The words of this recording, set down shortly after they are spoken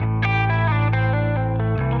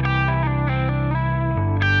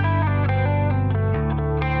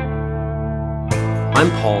I'm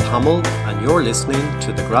Paul Hamill, and you're listening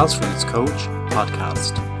to the Grassroots Coach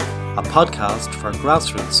podcast, a podcast for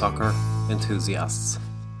grassroots soccer enthusiasts.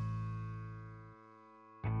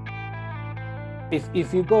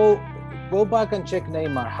 If you go back and check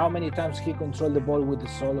Neymar, how many times he controlled the ball with the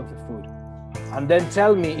sole of the foot, and then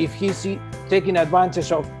tell me if he's taking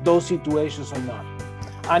advantage of those situations or not.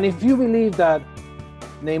 And if you believe that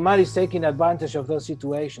Neymar is taking advantage of those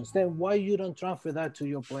situations, then why you don't transfer that to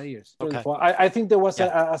your players? Okay. I think there was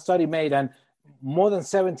a study made, and more than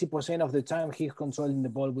 70% of the time he's controlling the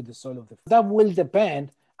ball with the sole of the foot. That will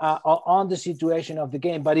depend on the situation of the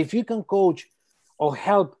game. But if you can coach or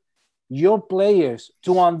help your players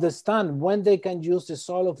to understand when they can use the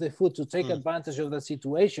sole of the foot to take advantage of the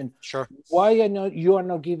situation, Sure. why you are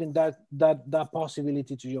not giving that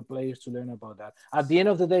possibility to your players to learn about that? At the end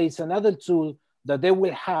of the day, it's another tool that they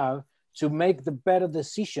will have to make the better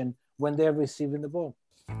decision when they're receiving the ball.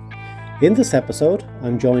 In this episode,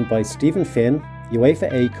 I'm joined by Stephen Finn,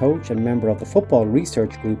 UEFA A coach and member of the Football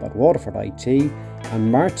Research Group at Waterford IT,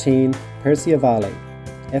 and Martin Perciavalle,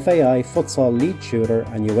 FAI Futsal Lead Shooter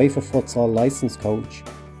and UEFA Futsal Licence Coach,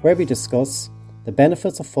 where we discuss the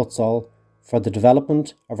benefits of futsal for the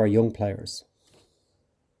development of our young players.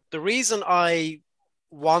 The reason I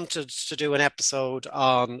wanted to do an episode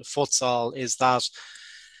on futsal is that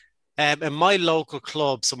in my local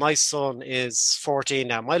club, so my son is 14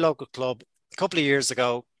 now, my local club, a couple of years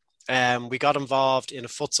ago, we got involved in a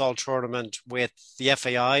futsal tournament with the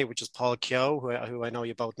FAI, which is Paul Keogh, who I know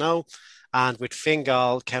you both know, and with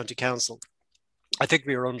Fingal County Council. I think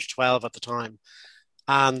we were under 12 at the time.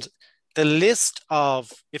 And the list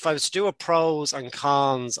of, if I was to do a pros and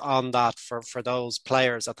cons on that for those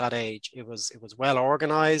players at that age, it was well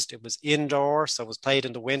organized. It was indoor, so it was played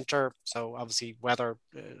in the winter. So obviously weather,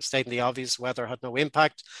 stating the obvious, weather had no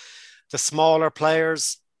impact. The smaller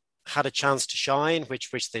players had a chance to shine,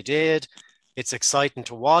 which they did. It's exciting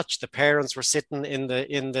to watch. The parents were sitting in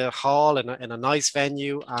the hall in a nice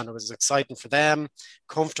venue, and it was exciting for them,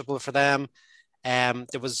 comfortable for them.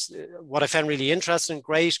 There was what I found really interesting,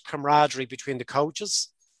 great camaraderie between the coaches.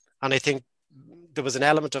 And I think there was an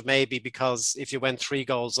element of maybe because if you went 3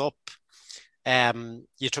 goals up,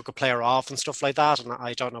 you took a player off and stuff like that. And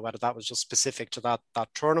I don't know whether that was just specific to that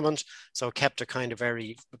tournament. So it kept it kind of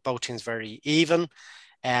both teams very even.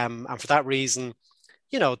 And for that reason,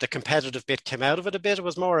 you know, the competitive bit came out of it a bit. It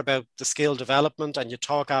was more about the skill development, and you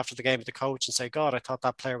talk after the game with the coach and say, God, I thought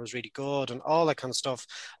that player was really good, and all that kind of stuff.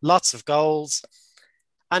 Lots of goals,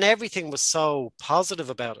 and everything was so positive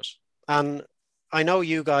about it. And I know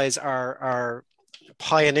you guys are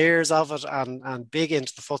pioneers of it and big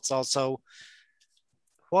into the futsal. So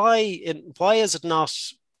why is it not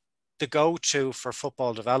the go-to for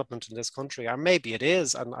football development in this country? Or maybe it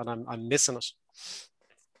is, and I'm missing it.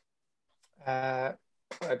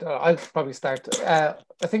 I'll probably start. I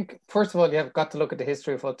think, first of all, you have got to look at the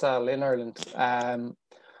history of futsal in Ireland.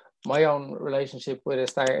 My own relationship with it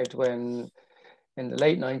started when, in the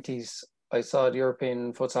late 90s, I saw the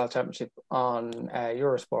European Futsal Championship on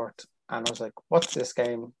Eurosport, and I was like, what's this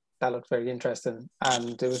game? That looks very interesting.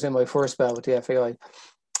 And it was in my first spell with the FAI.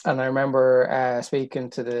 And I remember speaking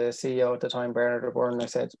to the CEO at the time, Bernard O'Byrne, and I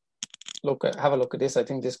said, have a look at this. I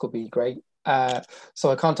think this could be great.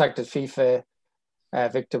 So I contacted FIFA.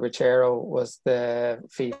 Victor Richero was the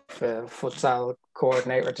FIFA futsal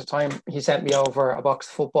coordinator at the time. He sent me over a box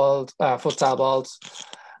of futsal balls,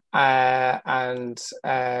 and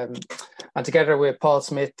together with Paul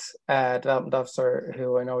Smith, development officer,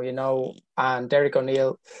 who I know you know, and Derek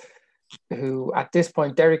O'Neill, who at this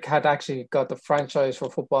point, Derek had actually got the franchise for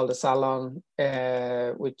Football de Salon,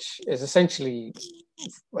 which is essentially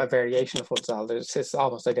a variation of futsal. It's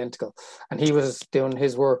almost identical. And he was doing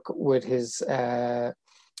his work with his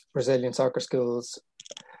Brazilian soccer schools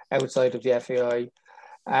outside of the FAI.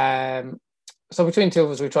 So between the two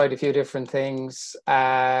of us, we tried a few different things.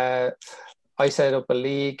 I set up a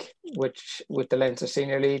league with the Leinster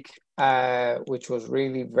Senior League, which was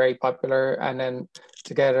really very popular. And then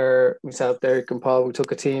together, myself, Derek and Paul, we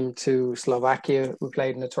took a team to Slovakia. We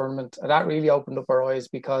played in a tournament. And that really opened up our eyes,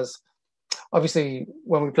 because obviously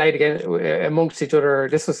when we played again amongst each other,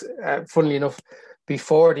 this was, funnily enough,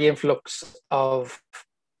 before the influx of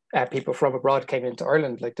people from abroad came into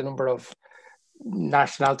Ireland. Like, the number of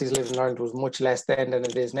nationalities living in Ireland was much less then than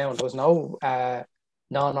it is now. And there was no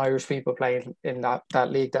non-Irish people playing in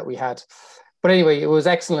that league that we had. But anyway, it was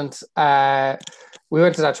excellent. We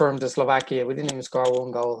went to that tournament to Slovakia. We didn't even score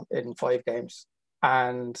 1 goal in 5 games.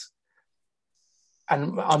 And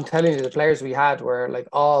I'm telling you, the players we had were like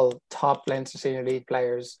all top Leinster Senior League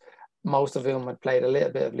players, most of whom had played a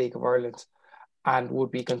little bit of League of Ireland and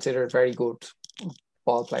would be considered very good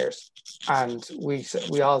ball players, and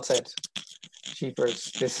we all said,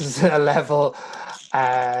 "Jeepers, this is a level."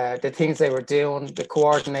 The things they were doing, the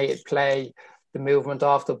coordinated play, the movement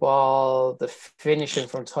off the ball, the finishing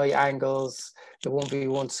from tight angles, the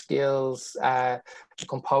 1v1 skills, the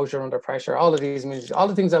composure under pressure, all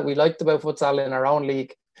the things that we liked about futsal in our own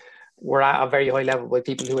league were at a very high level by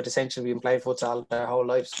people who had essentially been playing futsal their whole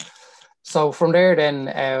lives. So from there, then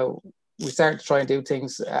we started to try and do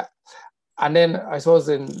things. And then I suppose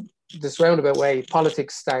in this roundabout way,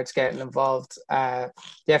 politics starts getting involved. The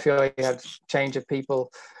FAI had change of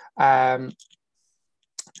people.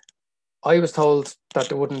 I was told that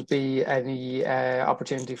there wouldn't be any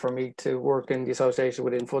opportunity for me to work in the association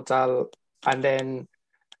within futsal. And then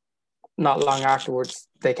not long afterwards,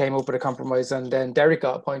 they came up with a compromise, and then Derek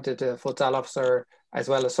got appointed a futsal officer as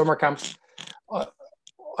well as summer camps.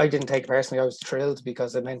 I didn't take it personally. I was thrilled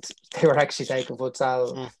because it meant they were actually taking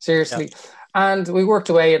futsal seriously. Yeah. And we worked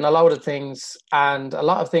away in a lot of things, and a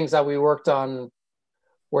lot of things that we worked on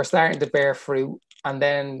were starting to bear fruit. And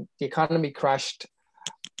then the economy crashed,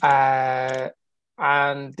 and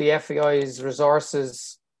the FAI's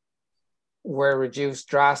resources were reduced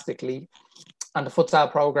drastically, and the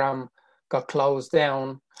futsal program got closed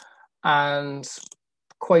down. And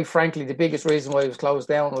quite frankly, the biggest reason why it was closed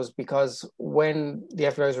down was because when the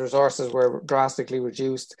FAI's resources were drastically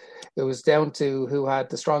reduced, it was down to who had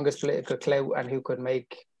the strongest political clout and who could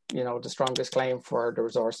make, the strongest claim for the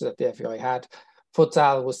resources that the FAI had.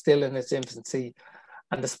 Futsal was still in its infancy.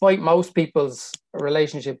 And despite most people's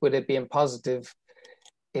relationship with it being positive,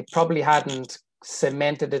 it probably hadn't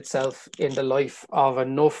cemented itself in the life of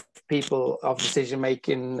enough people of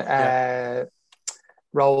decision-making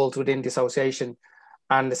roles within the association.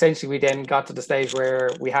 And essentially, we then got to the stage where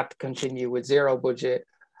we had to continue with zero budget.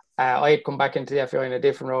 I had come back into the FAI in a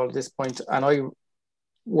different role at this point, and I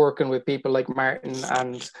working with people like Martin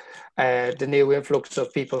and the new influx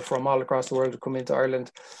of people from all across the world who come into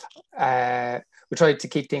Ireland. We tried to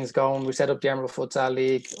keep things going. We set up the Emerald Futsal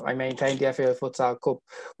League. I maintained the FAI Futsal Cup.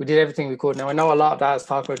 We did everything we could. Now, I know a lot of that is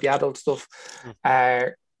talk about the adult stuff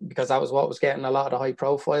because that was what was getting a lot of the high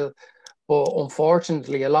profile. But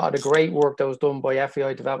unfortunately, a lot of the great work that was done by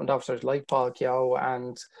FAI development officers like Paul Keogh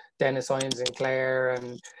and Dennis Hines and Clare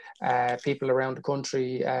and people around the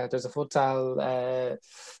country. There's a small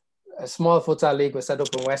futsal league was set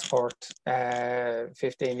up in Westport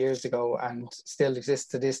 15 years ago and still exists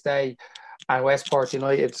to this day. And Westport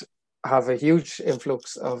United have a huge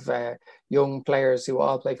influx of young players who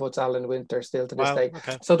all play futsal in the winter still to this day.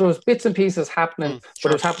 Okay. So there was bits and pieces happening,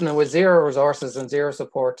 but it was happening with zero resources and zero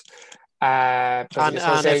support. Because the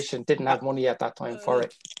association didn't have money at that time for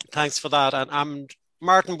it. Thanks for that. And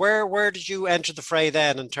Martin, where did you enter the fray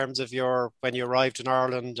then in terms of when you arrived in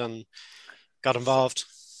Ireland and got involved?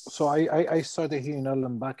 So I started here in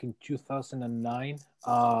Ireland back in 2009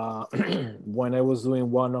 when I was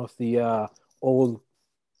doing one of the old,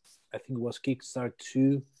 I think it was Kickstart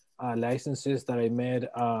 2 licenses that I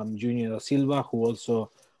met Junior da Silva, who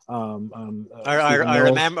also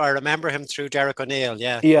I remember him through Derek O'Neill.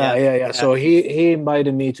 Yeah. So he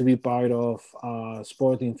invited me to be part of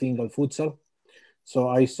Sporting Fingal Futsal. So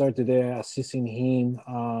I started there assisting him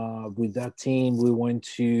with that team. We went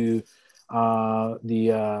to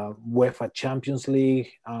the UEFA Champions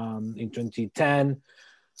League in 2010.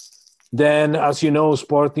 Then, as you know,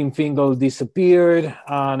 Sporting Fingal disappeared,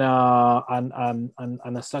 and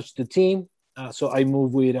as such, the team. So I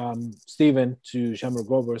moved with Stephen to Shamrock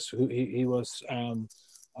Rovers. Who he was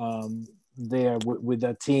there with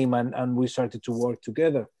that team, and we started to work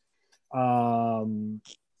together. And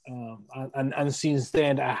since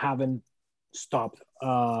then, I haven't stopped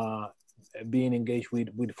being engaged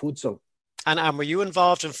with futsal. And were you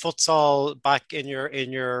involved in futsal back in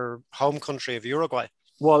your home country of Uruguay?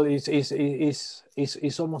 Well,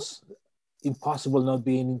 it's almost impossible not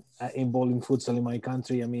being involved in futsal in my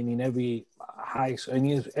country. I mean, in every high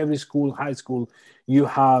school, you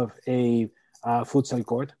have a futsal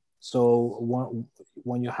court. So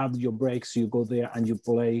when you have your breaks, you go there and you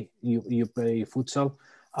play futsal.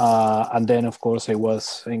 And then, of course, I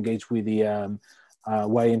was engaged with the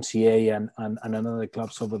YMCA and another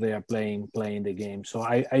clubs over there playing the game. So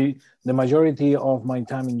I the majority of my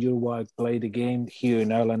time in Uruguay played the game. Here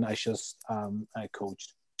in Ireland, I just I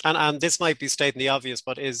coached. And this might be stating the obvious,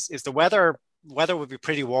 but is the weather would be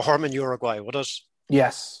pretty warm in Uruguay, would it?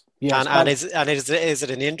 Yes. And is it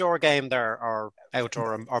an indoor game there or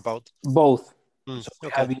outdoor or both? Both. So we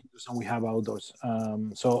have indoors and we have outdoors.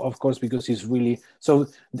 So of course, because it's really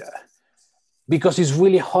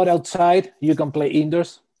hot outside, you can play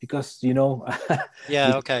indoors. because Yeah, because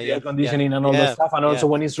of okay, the air yeah, yeah, conditioning and all that yeah, stuff, and yeah. also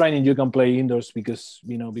when it's raining you can play indoors because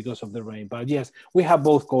of the rain. But yes, we have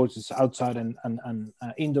both courses, outside and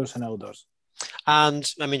indoors and outdoors.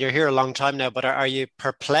 And I mean, you're here a long time now, but are you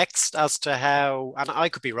perplexed as to how, and I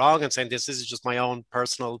could be wrong in saying this is just my own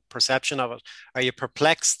personal perception of it. Are you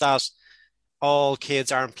perplexed that all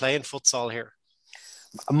kids aren't playing futsal here?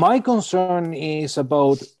 My concern is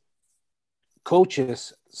about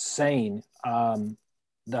coaches saying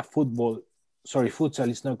that futsal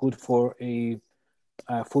is not good for a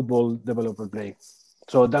football developer play.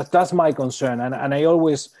 So that's my concern, and I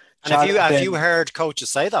always And have challenge you them. heard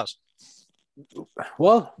coaches say that?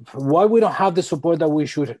 Well, why we don't have the support that we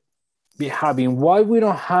should be having? Why we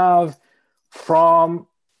don't have from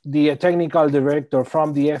the technical director,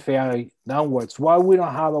 from the FAI downwards? Why we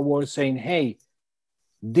don't have a word saying, "Hey,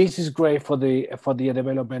 this is great for the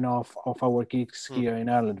development of our kids here in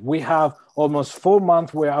Ireland." We have almost 4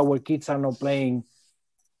 months where our kids are not playing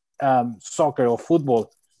soccer or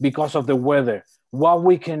football because of the weather. What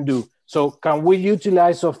we can do? So can we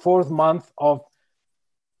utilize a fourth month of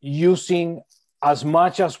using as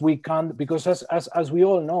much as we can? Because as we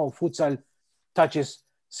all know, futsal touches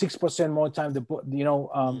 6% more time than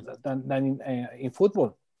in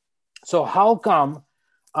football. So how come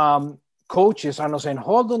coaches are not saying,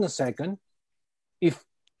 hold on a second, if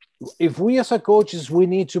we as a coaches we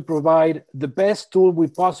need to provide the best tool we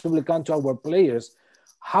possibly can to our players,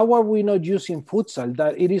 how are we not using futsal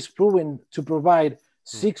that it is proven to provide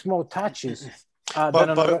 6 more touches?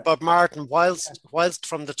 But Martin, whilst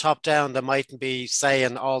from the top down they mightn't be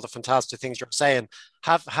saying all the fantastic things you're saying,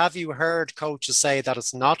 have you heard coaches say that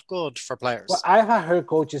it's not good for players? Well, I have heard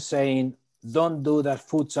coaches saying, "Don't do that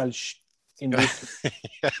futsal in this."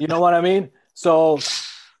 You know what I mean? So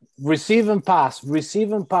receive and pass, which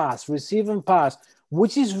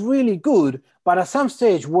is really good. But at some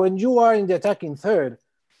stage, when you are in the attacking third,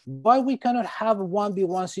 why we cannot have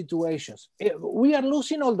 1v1 situations? We are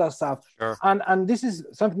losing all that stuff. Sure. And this is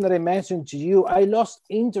something that I mentioned to you. I lost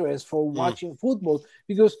interest for watching football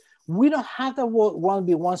because we don't have the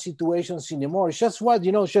 1v1 situations anymore. It's just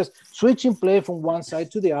it's just switching play from one side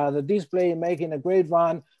to the other. This player making a great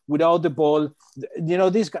run without the ball.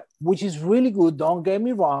 This guy, which is really good, don't get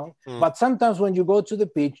me wrong. But sometimes when you go to the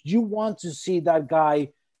pitch, you want to see that guy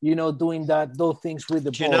doing those things with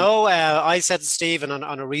the ball. I said to Stephen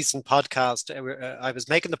on a recent podcast, I was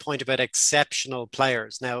making the point about exceptional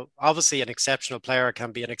players. Now, obviously, an exceptional player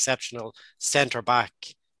can be an exceptional centre back,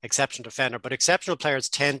 exceptional defender, but exceptional players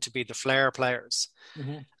tend to be the flair players.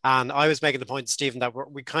 Mm-hmm. And I was making the point to Stephen that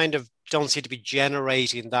we kind of don't seem to be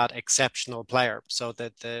generating that exceptional player. So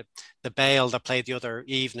that the Bale that played the other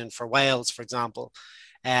evening for Wales, for example.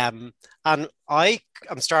 And I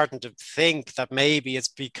am starting to think that maybe it's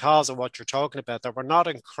because of what you're talking about, that we're not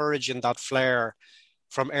encouraging that flair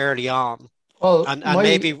from early on. Well, and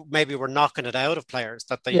maybe we're knocking it out of players,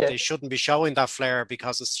 that they shouldn't be showing that flair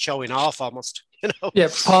because it's showing off almost. Yeah,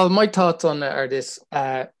 Paul, my thoughts on it are this.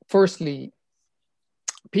 Firstly,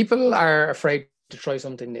 people are afraid to try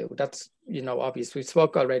something new. That's obvious. We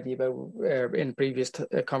spoke already about in previous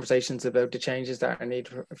conversations about the changes that are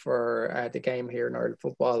needed for the game here in Ireland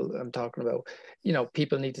football. I'm talking about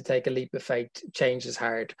people need to take a leap of faith. Change is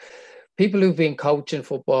hard. People who've been coaching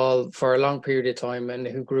football for a long period of time and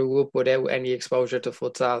who grew up without any exposure to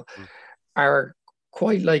futsal are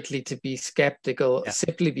quite likely to be skeptical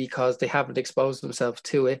simply because they haven't exposed themselves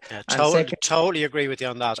to it. Yeah, totally agree with you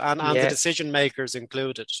on that. And the decision makers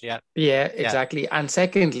included. Yeah, exactly. And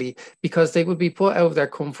secondly, because they would be put out of their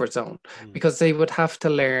comfort zone, because they would have to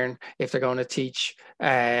learn, if they're going to teach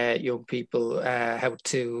young people how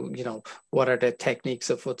to, what are the techniques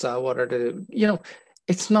of futsal, what are the,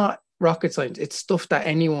 it's not rocket science. It's stuff that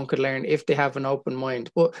anyone could learn if they have an open mind.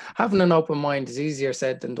 But having an open mind is easier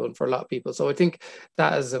said than done for a lot of people. So I think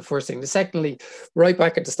that is the first thing. Secondly, right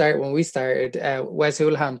back at the start when we started, Wes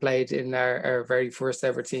Houlihan played in our very first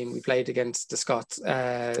ever team. We played against the Scots.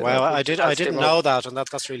 Wow, I didn't know that, and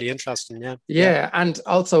that's really interesting. Yeah, and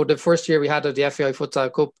also the first year we had at the FAI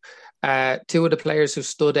Futsal Cup, two of the players who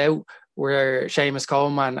stood out were Seamus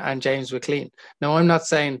Coleman and James McLean. Now, I'm not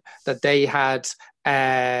saying that they had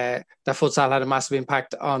that futsal had a massive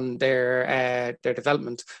impact on their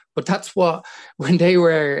development, but that's what, when they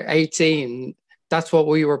were 18, that's what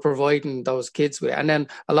we were providing those kids with. And then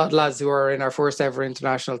a lot of lads who were in our first ever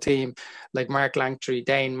international team, like Mark Langtry,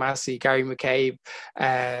 Dane Massey, Gary McCabe,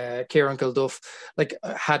 Kieran Kilduff,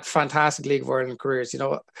 had fantastic League of Ireland careers.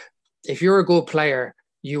 If you're a good player,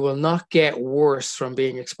 you will not get worse from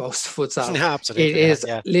being exposed to futsal. Absolutely. It is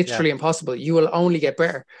literally impossible. You will only get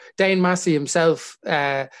better. Dane Massey himself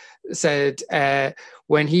said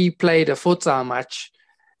when he played a futsal match,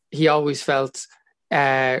 he always felt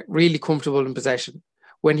really comfortable in possession.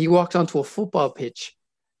 When he walked onto a football pitch,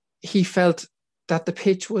 he felt that the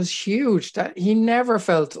pitch was huge, that he never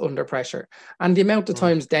felt under pressure. And the amount of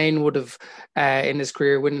times Dane would have, in his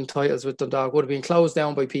career, winning titles with Dundalk, would have been closed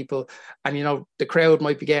down by people. And, you know, the crowd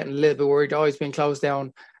might be getting a little bit worried, oh, he's been closed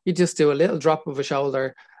down. He'd just do a little drop of a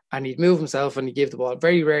shoulder and he'd move himself and he'd give the ball.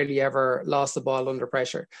 Very rarely ever lost the ball under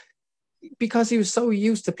pressure, because he was so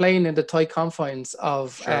used to playing in the tight confines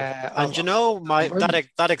of. Sure. And you know,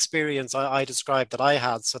 that experience I described that I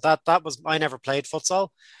had. So that was, I never played futsal.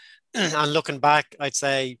 And looking back, I'd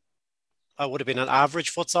say I would have been an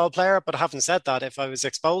average futsal player. But having said that, if I was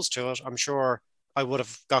exposed to it, I'm sure I would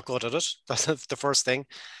have got good at it. That's the first thing.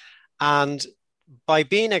 And by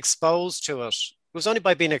being exposed to it, it was only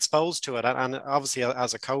by being exposed to it, and obviously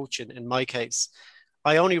as a coach in my case,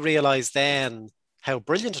 I only realized then how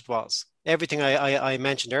brilliant it was. Everything I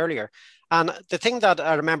mentioned earlier. And the thing that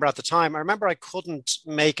I remember at the time, I couldn't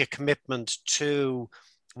make a commitment to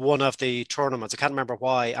one of the tournaments. I can't remember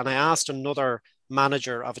why. And I asked another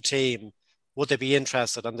manager of a team, would they be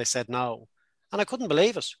interested? And they said no. And I couldn't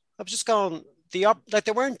believe it. I was just going, like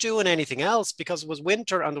they weren't doing anything else because it was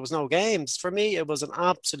winter and there was no games. For me, it was an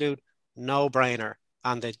absolute no-brainer.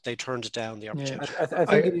 And they turned it down, the opportunity. I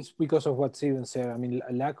think it is because of what Steven said. I mean,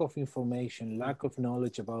 a lack of information, lack of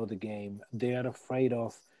knowledge about the game. They are afraid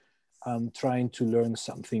of trying to learn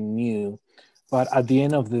something new. But at the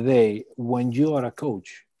end of the day, when you are a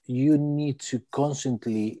coach, you need to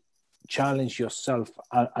constantly challenge yourself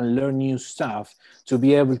and learn new stuff to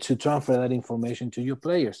be able to transfer that information to your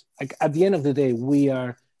players. Like, at the end of the day, we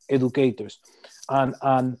are educators.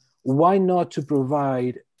 And why not to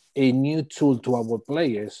provide a new tool to our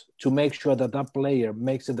players to make sure that that player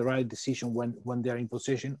makes the right decision when they're in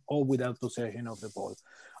possession or without possession of the ball.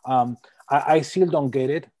 I still don't get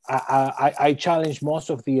it. I challenge most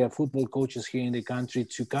of the football coaches here in the country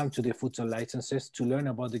to come to the futsal licenses, to learn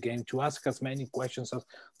about the game, to ask as many questions as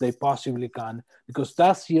they possibly can, because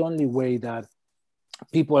that's the only way that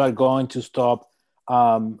people are going to stop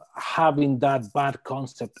having that bad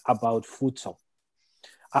concept about futsal.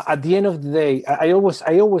 At the end of the day, I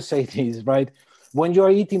always say this, right? When you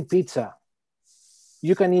are eating pizza,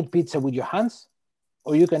 you can eat pizza with your hands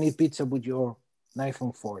or you can eat pizza with your knife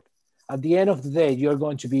and fork. At the end of the day, you're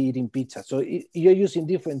going to be eating pizza. So you're using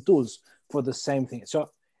different tools for the same thing. So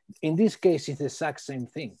in this case, it's the exact same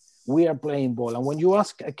thing. We are playing ball. And when you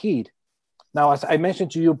ask a kid, now, as I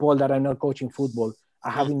mentioned to you, Paul, that I'm not coaching football.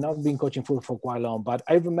 I have not been coaching football for quite long, but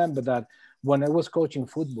I remember that when I was coaching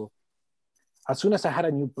football, as soon as I had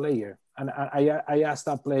a new player and I asked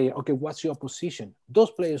that player, okay, what's your position?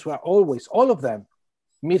 Those players were always, all of them,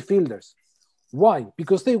 midfielders. Why?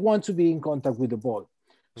 Because they want to be in contact with the ball.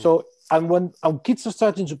 So, and when our kids are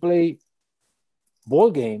starting to play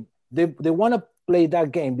ball game, they want to play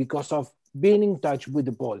that game because of being in touch with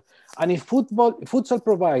the ball. And if futsal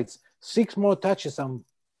provides 6 more touches on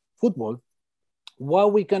football, why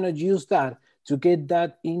we cannot use that to get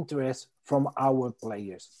that interest from our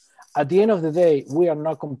players? At the end of the day, we are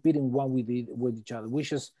not competing one with each other. We're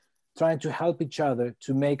just trying to help each other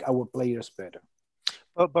to make our players better.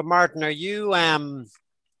 But Martin, are you, are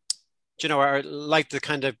like the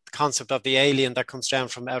kind of concept of the alien that comes down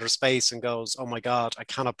from outer space and goes, oh my God, I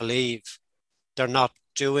cannot believe they're not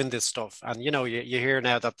doing this stuff. And, you hear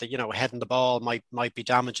now that heading the ball might be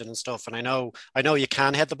damaging and stuff. And I know you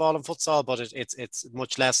can head the ball in futsal, but it's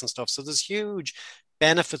much less and stuff. So there's huge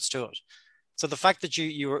benefits to it. So the fact that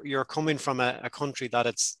you're coming from a country that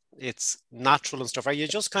it's natural and stuff, are you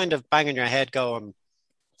just kind of banging your head going,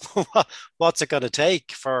 what's it going to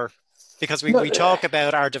take for, because we talk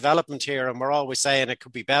about our development here and we're always saying it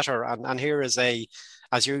could be better. And here is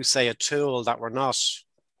as you say, a tool that we're not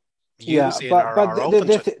using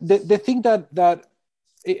the thing that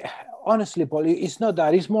honestly, Paul, it's not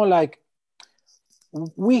that. It's more like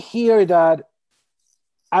we hear that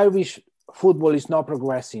Irish football is not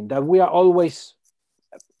progressing, that we are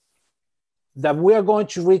going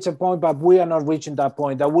to reach a point, but we are not reaching that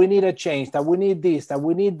point, that we need a change, that we need this, that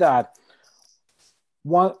we need that.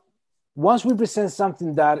 Once we present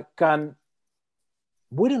something that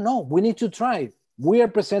we don't know, we need to try it. We are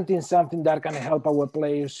presenting something that can help our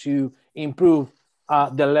players to improve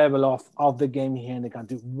the level of the game here in the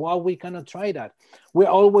country. Why we cannot try that? We're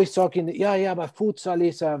always talking, but futsal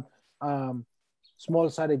is a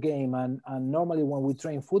small-sided game, and normally when we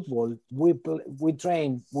train football, we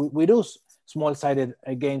do small-sided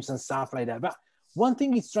games and stuff like that. But one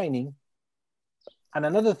thing is training, and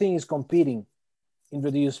another thing is competing in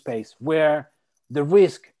reduced space, where the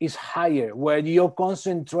risk is higher, where your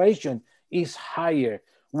concentration is higher,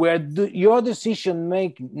 where your decision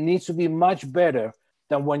making needs to be much better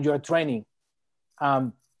than when you're training.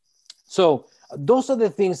 So those are the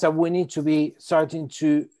things that we need to be starting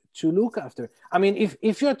to look after. I mean,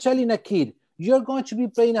 if you're telling a kid you're going to be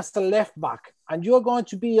playing as a left back and you're going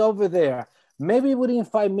to be over there, maybe within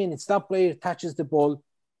 5 minutes that player touches the ball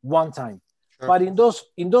one time. Sure. But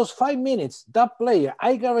in those 5 minutes, that player,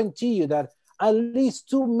 I guarantee you that at least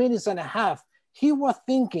 2 minutes and a half, he was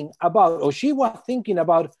thinking about, or she was thinking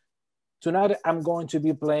about, tonight I'm going to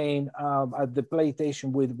be playing at the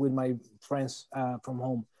PlayStation with my friends from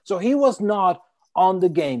home. So he was not on the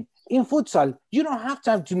game. In futsal, you don't have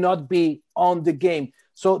time to not be on the game.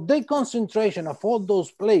 So the concentration of all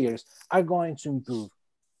those players are going to improve.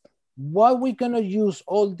 Why we gonna use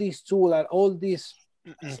all these tools and all these?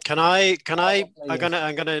 I'm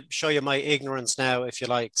gonna show you my ignorance now, if you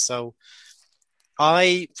like. So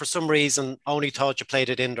I, for some reason, only thought you played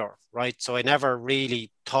it indoor, right? So I never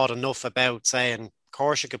really thought enough about saying, of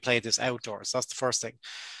course you could play this outdoors. That's the first thing.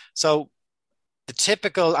 So the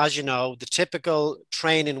typical, as you know, the typical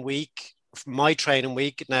training week, my training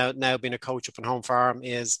week, now being a coach up in Home Farm,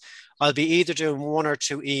 is I'll be either doing 1 or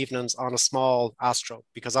 2 evenings on a small Astro,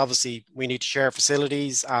 because obviously we need to share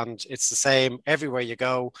facilities and it's the same everywhere you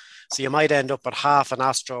go. So you might end up at half an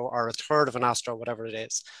Astro or a third of an Astro, whatever it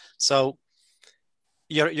is. So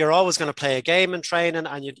you're always going to play a game in training,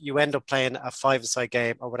 and you end up playing a 5-a-side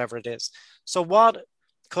game or whatever it is. So what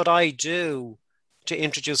could I do to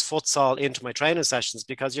introduce futsal into my training sessions?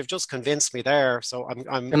 Because you've just convinced me there. So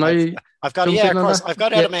I've got it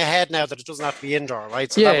out of my head now that it doesn't have to be indoor,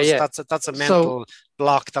 right? So that's a mental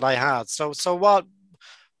block that I had. So what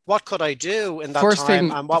could I do in that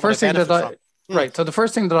time? And what would I benefit from? Right. So the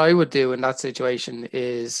first thing that I would do in that situation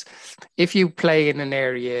is, if you play in an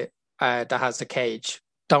area that has a cage,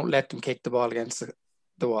 don't let them kick the ball against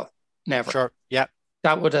the wall. Never. Sure. Yeah.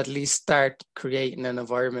 That would at least start creating an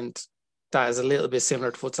environment that is a little bit similar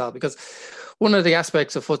to futsal, because one of the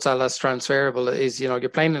aspects of futsal that's transferable is, you're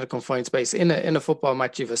playing in a confined space. In a football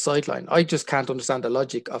match, you have a sideline. I just can't understand the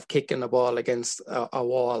logic of kicking a ball against a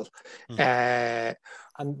wall. And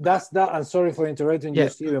that's that. I'm sorry for interrupting you,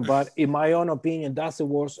 Stephen, but in my own opinion, that's the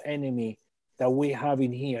worst enemy that we have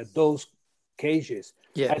in here, those cages.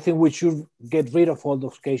 I think we should get rid of all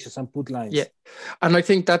those cages and put lines. And I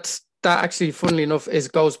think that actually, funnily enough,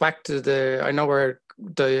 goes back to I know we're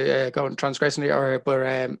going transgressing here,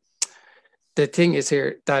 but the thing is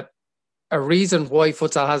here that a reason why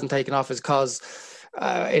futsal hasn't taken off is because,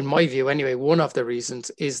 in my view anyway, one of the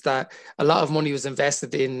reasons is that a lot of money was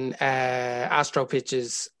invested in Astro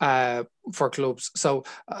pitches for clubs. So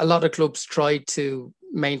a lot of clubs tried to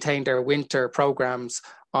maintain their winter programs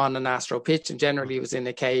on an Astro pitch, and generally it was in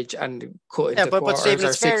a cage and cut into but Stephen,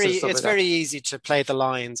 it's very easy to play the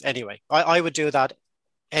lines anyway. I would do that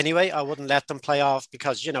anyway. I wouldn't let them play off,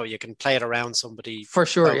 because you can play it around somebody for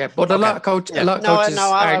sure. But a lot of coaches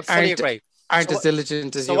aren't as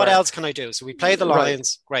diligent as you. So what else can I do? So we play the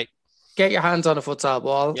lines. Great. Get your hands on a futsal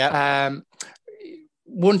ball.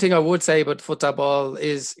 One thing I would say about futsal ball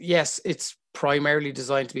is, yes, it's primarily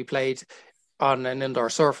designed to be played on an indoor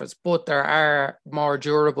surface, but there are more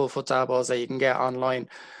durable futsal balls that you can get online.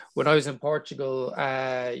 When I was in Portugal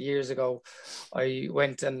years ago, I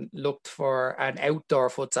went and looked for an outdoor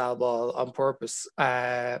futsal ball on purpose,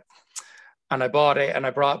 and I bought it and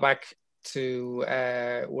I brought it back to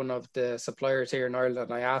one of the suppliers here in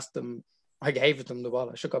Ireland. I gave them the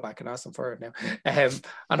ball. I should go back and ask them for it now.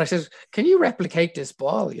 And I said, "Can you replicate this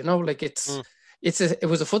ball? It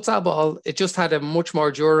was a futsal ball. It just had a much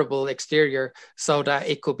more durable exterior so that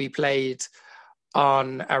it could be played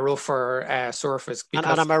on a rougher surface." And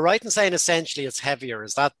am I right in saying essentially it's heavier?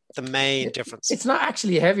 Is that the main difference? It's not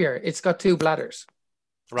actually heavier. It's got 2 bladders.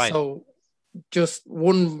 Right. So just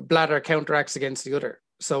one bladder counteracts against the other.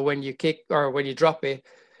 So when you kick or when you drop it,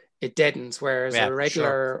 it deadens, whereas a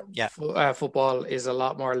regular football is a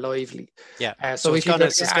lot more lively. So it's going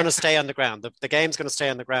to stay on the ground. The game's going to stay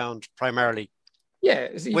on the ground primarily.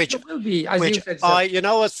 Which will be, as you said.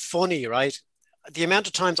 What's funny, right? The amount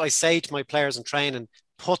of times I say to my players in training,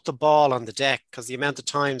 put the ball on the deck, because the amount of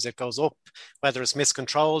times it goes up, whether it's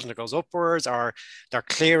miscontrolled and it goes upwards, or they're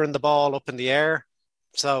clearing the ball up in the air.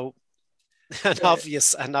 So an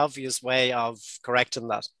obvious way of correcting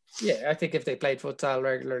that. I think if they played futsal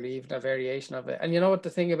regularly, even a variation of it. And you know what the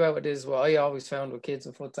thing about it is, what I always found with kids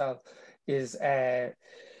in futsal is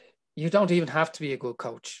you don't even have to be a good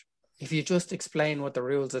coach. If you just explain what the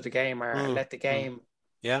rules of the game are and let the game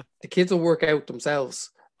Yeah. The kids will work out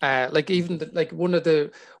themselves. Like even one of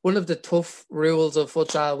the tough rules of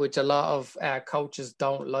futsal, which a lot of coaches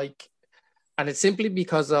don't like, and it's simply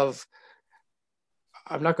because of,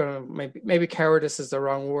 I'm not going to, maybe cowardice is the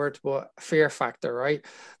wrong word, but fear factor, right?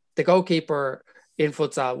 The goalkeeper in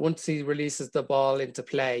futsal, once he releases the ball into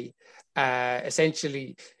play,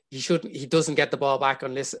 essentially he doesn't get the ball back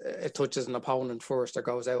unless it touches an opponent first or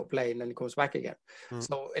goes out of play, and then he comes back again.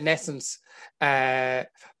 So in essence,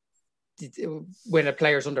 when a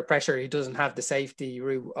player's under pressure, he doesn't have the safety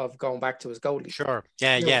route of going back to his goalie. Sure.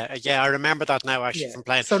 Yeah. I remember that now, actually, from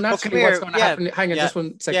playing. So naturally, what's going to happen? Hang on, just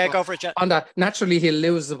one second. Yeah, go for it. On that, naturally, he'll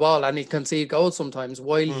lose the ball and he concede goals sometimes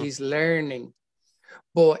while he's learning.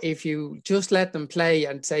 But if you just let them play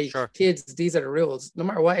and say, kids, these are the rules, no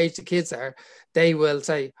matter what age the kids are, they will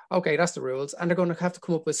say, okay, that's the rules. And they're going to have to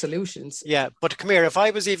come up with solutions. Yeah, but come here, if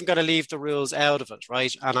I was even going to leave the rules out of it,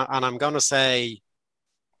 right? And I'm going to say,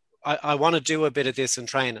 I want to do a bit of this in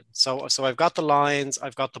training. So I've got the lines,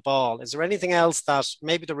 I've got the ball. Is there anything else that,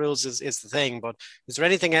 maybe the rules is the thing, but is there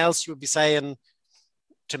anything else you would be saying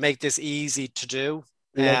to make this easy to do?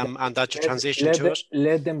 And that you transition to it?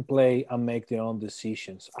 Let them play and make their own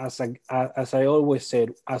decisions. As I always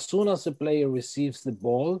said, as soon as the player receives the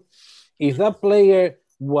ball, if that player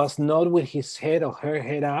was not with his head or her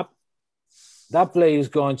head up, that player is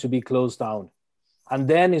going to be closed down. And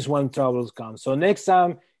then is when troubles come. So next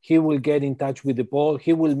time he will get in touch with the ball,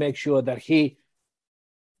 he will make sure that he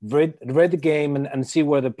read the game and see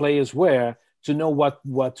where the players were to know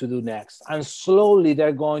what to do next. And slowly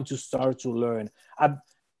they're going to start to learn.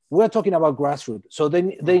 We're talking about grassroots. So they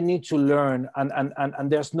need to learn.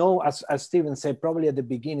 And there's no, as Stephen said, probably at the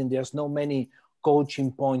beginning, there's no many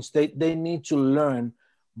coaching points. They need to learn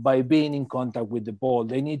by being in contact with the ball.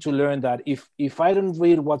 They need to learn that if I don't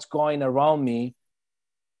read what's going around me,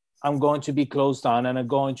 I'm going to be closed down and I'm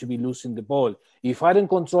going to be losing the ball. If I don't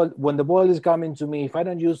control, when the ball is coming to me, if I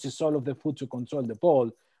don't use the sole of the foot to control the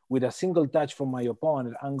ball with a single touch from my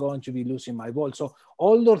opponent, I'm going to be losing my ball. So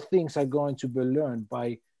all those things are going to be learned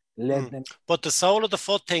by letting them. But the sole of the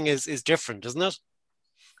foot thing is different, isn't it?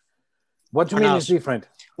 What do you mean is different?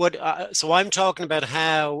 So I'm talking about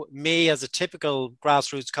how me as a typical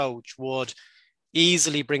grassroots coach would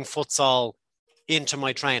easily bring futsal into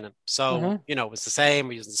my training. So, it's the same.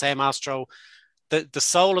 We're using the same Astro. The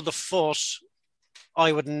sole of the foot,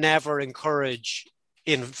 I would never encourage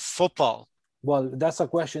in football. Well, that's a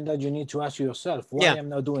question that you need to ask yourself. Why am I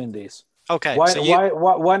not doing this? Okay.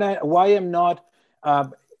 Why am not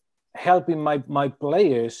helping my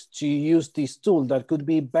players to use this tool that could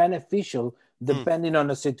be beneficial depending on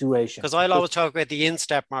the situation? Because I'll always talk about the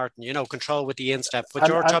instep, Martin, control with the instep, but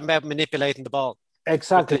you're talking about manipulating the ball.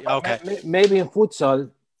 Exactly. Okay. Maybe in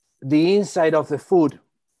futsal, the inside of the foot,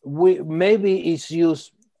 maybe it's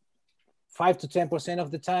used 5 to 10%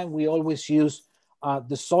 of the time. We always use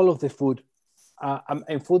the sole of the foot.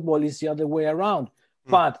 In football, it's the other way around.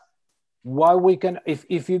 But why we can,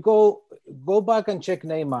 if you go back and check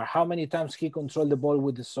Neymar, how many times he controlled the ball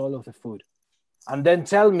with the sole of the foot, and then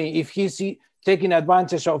tell me if he's taking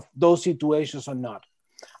advantage of those situations or not.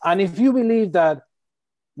 And if you believe that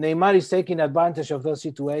Neymar is taking advantage of those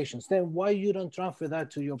situations, then why you don't transfer that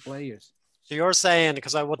to your players? So you're saying,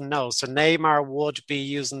 because I wouldn't know, so Neymar would be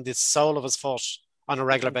using the sole of his foot on a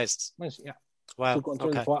regular basis? Yeah. Wow.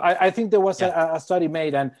 Okay. I think there was a study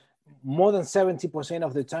made, and more than 70%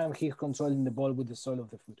 of the time he's controlling the ball with the sole of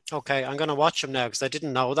the foot. Okay, I'm going to watch him now because I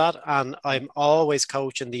didn't know that, and I'm always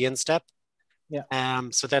coaching the instep. Yeah.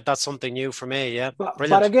 So that's something new for me. Yeah.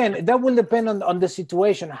 But again, that will depend on the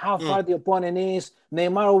situation, how far the opponent is.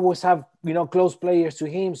 Neymar always have close players to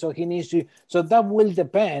him, so he needs to. So that will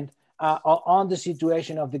depend on the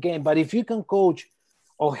situation of the game. But if you can coach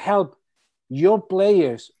or help your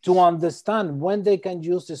players to understand when they can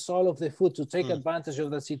use the sole of the foot to take advantage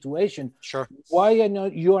of the situation, sure. Why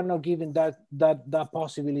you are not giving that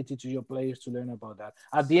possibility to your players to learn about that?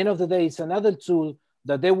 At the end of the day, it's another tool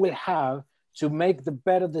that they will have to make the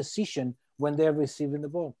better decision when they're receiving the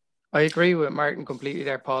ball. I agree with Martin completely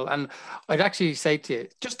there, Paul. And I'd actually say to you,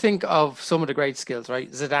 just think of some of the great skills,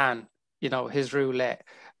 right? Zidane, his roulette,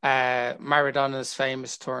 Maradona's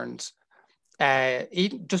famous turns.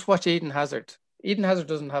 Just watch Eden Hazard. Eden Hazard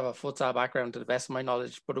doesn't have a futsal background to the best of my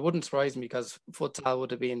knowledge, but it wouldn't surprise me because futsal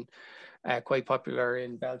would have been quite popular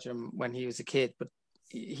in Belgium when he was a kid. But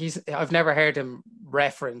I've never heard him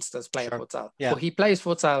referenced as playing futsal. Yeah. But he plays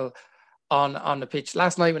futsal on the pitch.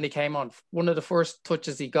 Last night when he came on, one of the first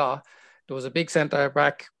touches he got, there was a big centre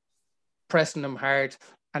back pressing him hard.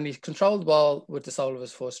 and he controlled the ball with the sole of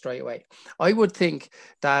his foot straight away. I would think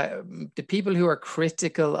that the people who are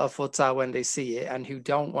critical of futsal when they see it and who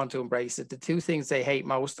don't want to embrace it, the two things they hate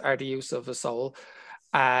most are the use of the sole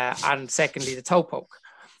and secondly, the toe poke.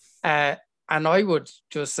 And I would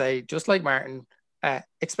just say, just like Martin,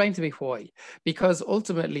 explain to me why. Because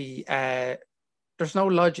ultimately, there's no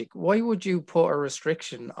logic. Why would you put a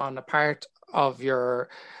restriction on a part of your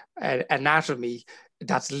anatomy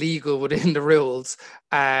that's legal within the rules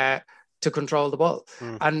to control the ball?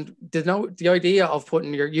 And the idea of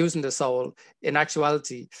using the sole in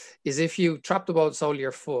actuality is if you trap the ball with the sole of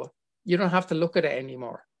your foot, you don't have to look at it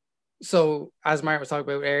anymore. So as Martin was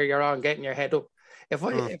talking about earlier on, getting your head up, if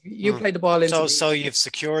you play the ball into so you've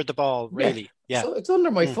secured the ball, really. Yeah. So it's under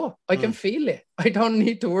my foot. I can feel it. I don't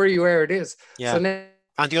need to worry where it is. Yeah. So now,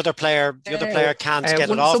 and the other player can't get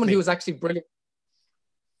it off. Someone who was actually brilliant.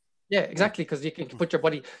 Yeah, exactly, because you can put your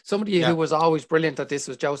body. Somebody who was always brilliant at this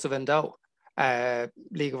was Joseph Endo,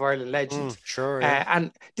 League of Ireland legend. Sure. Yeah.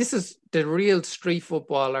 And this is the real street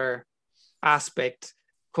footballer aspect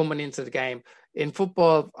coming into the game. In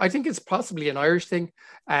football, I think it's possibly an Irish thing.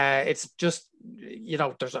 It's just,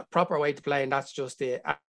 there's a proper way to play, and that's just it.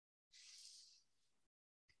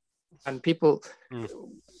 And people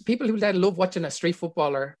who then love watching a street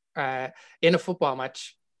footballer in a football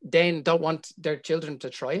match then don't want their children to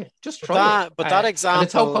try it. Just try it. But that example, and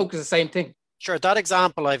the toe poke is the same thing. Sure, that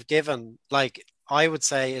example I've given, like I would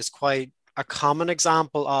say, is quite a common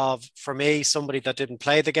example of, for me, somebody that didn't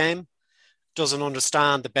play the game, doesn't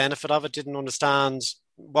understand the benefit of it,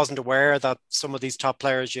 wasn't aware that some of these top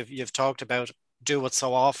players you've talked about do it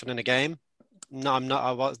so often in a game. No,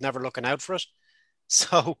 I was never looking out for it.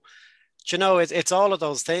 So, it's all of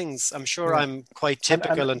those things. I'm sure I'm quite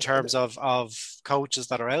typical in terms of coaches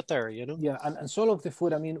that are out there, Yeah, and sole of the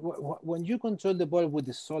foot, I mean, when you control the ball with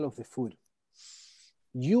the sole of the foot,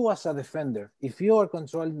 you as a defender, if you are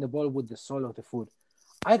controlling the ball with the sole of the foot,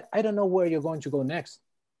 I don't know where you're going to go next.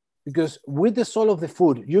 Because with the sole of the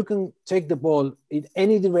foot, you can take the ball in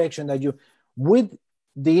any direction with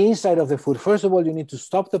the inside of the foot. First of all, you need to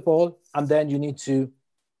stop the ball, and then you need to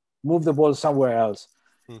move the ball somewhere else.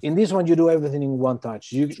 In this one, you do everything in one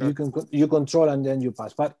touch. You control and then you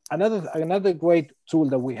pass. But another great tool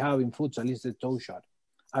that we have in futsal is the toe shot,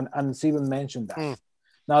 and Steven mentioned that.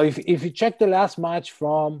 Now, if you check the last match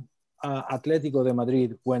from Atletico de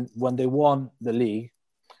Madrid when they won the league,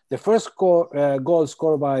 the first goal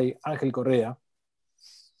scored by Ángel Correa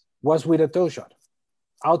was with a toe shot,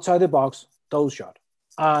 outside the box toe shot.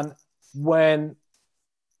 And when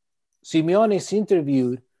Simeone is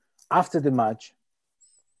interviewed after the match,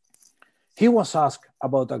 he was asked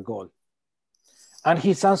about that goal. And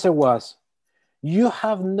his answer was, "You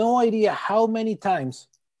have no idea how many times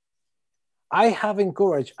I have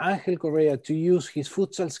encouraged Ángel Correa to use his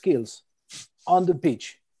futsal skills on the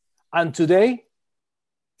pitch. And today,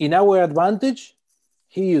 in our advantage,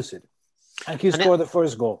 he used it. And he scored the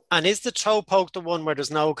first goal." And is the toe poke the one where there's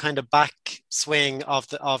no kind of back swing of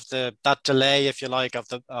that delay, if you like, of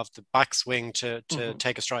the back swing to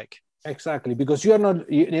take a strike? Exactly, because you're not,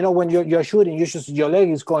 when you're shooting, your leg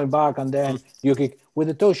is going back, and then you kick. With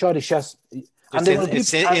the toe shot, it's just,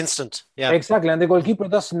 it's instant. Yeah, exactly. And the goalkeeper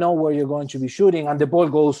doesn't know where you're going to be shooting, and the ball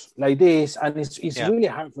goes like this, and it's really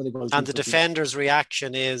hard for the goalkeeper. And the defender's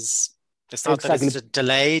reaction is, it's not that it's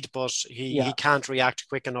delayed, but he can't react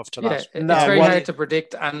quick enough to that. It's very hard to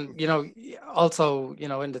predict. And, also,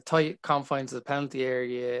 in the tight confines of the penalty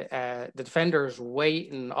area, the defender is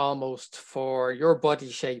waiting almost for your body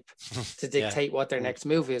shape to dictate what their next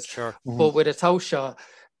move is. Sure. But with a toe shot,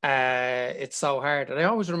 it's so hard. And I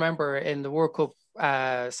always remember in the World Cup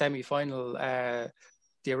semi-final,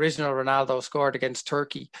 the original Ronaldo scored against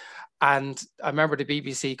Turkey. And I remember the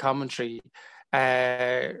BBC commentary,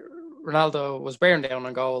 Ronaldo was bearing down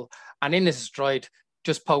on goal, and in his stride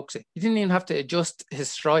just pokes it. He didn't even have to adjust his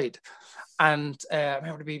stride. And I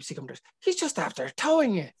remember the BBC commenters, "He's just after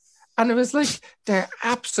towing it." And it was like their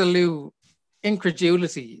absolute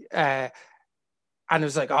incredulity. And it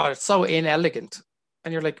was like, oh, it's so inelegant.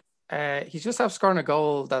 And you're like, he's just after scoring a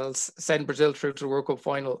goal that'll send Brazil through to the World Cup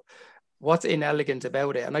final. What's inelegant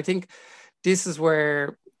about it? And I think this is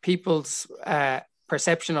where people's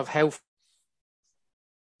perception of how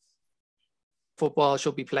football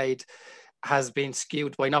should be played has been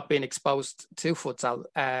skewed by not being exposed to futsal.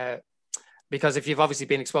 Because if you've obviously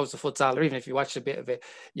been exposed to futsal, or even if you watch a bit of it,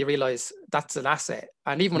 you realise that's an asset.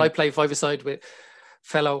 And even when I play five-a-side with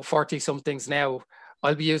fellow 40-somethings now,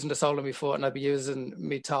 I'll be using the sole of my foot and I'll be using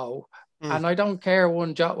my toe. And I don't care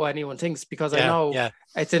one jot what anyone thinks, because I know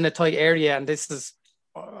it's in a tight area, and this is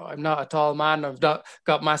I'm not a tall man. I've not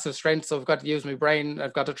got massive strength, so I've got to use my brain.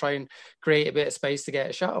 I've got to try and create a bit of space to get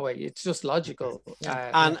a shot away. It's just logical.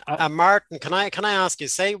 And Martin, can I ask you,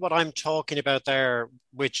 say what I'm talking about there,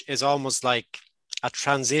 which is almost like a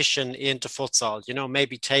transition into futsal, you know,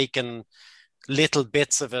 maybe taking little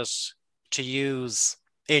bits of it to use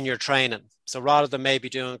in your training. So rather than maybe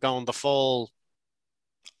going the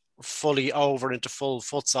fully over into full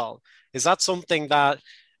futsal, is that something that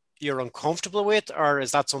you're uncomfortable with, or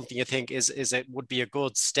is that something you think is it would be a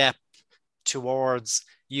good step towards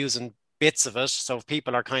using bits of it? So if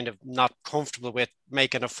people are kind of not comfortable with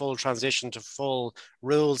making a full transition to full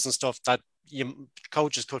rules and stuff, that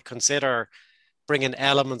coaches could consider bringing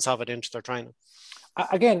elements of it into their training.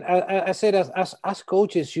 Again, I said as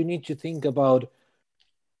coaches, you need to think about,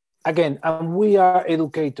 again, and we are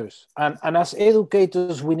educators, and as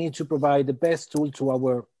educators, we need to provide the best tool to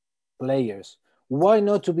our players. Why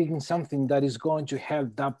not to begin something that is going to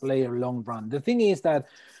help that player long run? The thing is that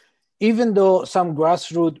even though some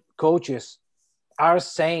grassroots coaches are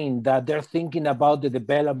saying that they're thinking about the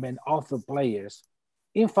development of the players,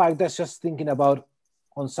 in fact, that's just thinking about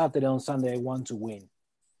on Saturday, on Sunday, I want to win.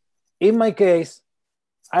 In my case,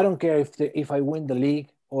 I don't care if I win the league,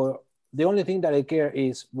 or the only thing that I care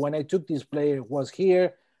is when I took this player was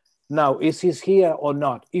here. Now, is he here or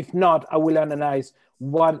not? If not, I will analyze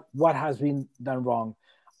what has been done wrong.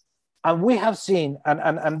 And we have seen,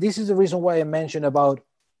 and this is the reason why I mentioned about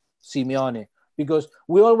Simeone, because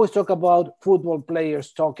we always talk about football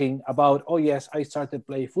players talking about, oh yes, I started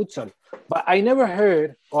playing futsal. But I never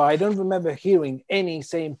heard, or I don't remember hearing any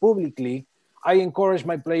saying publicly, I encourage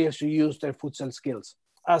my players to use their futsal skills,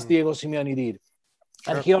 as Diego Simeone did.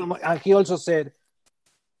 Sure. And he also said,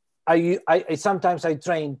 I sometimes I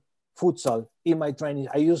train futsal in my training.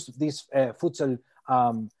 I use these futsal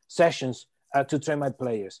sessions to train my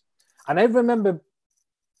players. And I remember,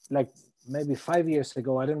 like maybe 5 years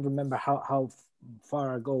ago, I don't remember how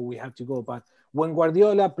far ago we have to go, but when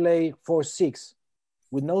Guardiola played 4-6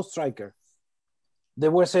 with no striker, they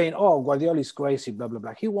were saying, oh, Guardiola is crazy, blah, blah,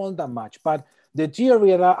 blah. He won that match. But the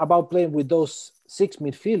theory about playing with those 6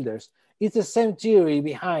 midfielders is the same theory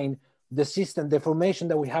behind the system, the formation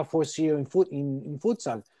that we have 4-0 in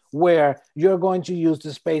futsal, where you're going to use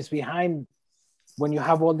the space behind when you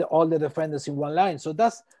have all the defenders in one line. So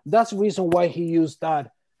that's the reason why he used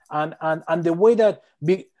that. And the way that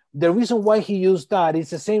the reason why he used that is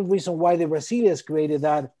the same reason why the Brazilians created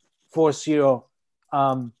that 4-0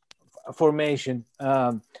 formation.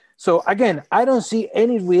 So again, I don't see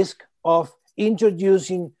any risk of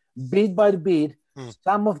introducing bit by bit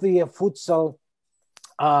some of the futsal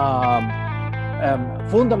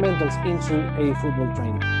fundamentals into a football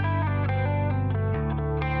training.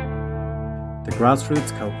 The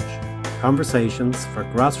Grassroots Coach. Conversations for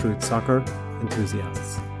grassroots soccer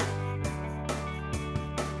enthusiasts.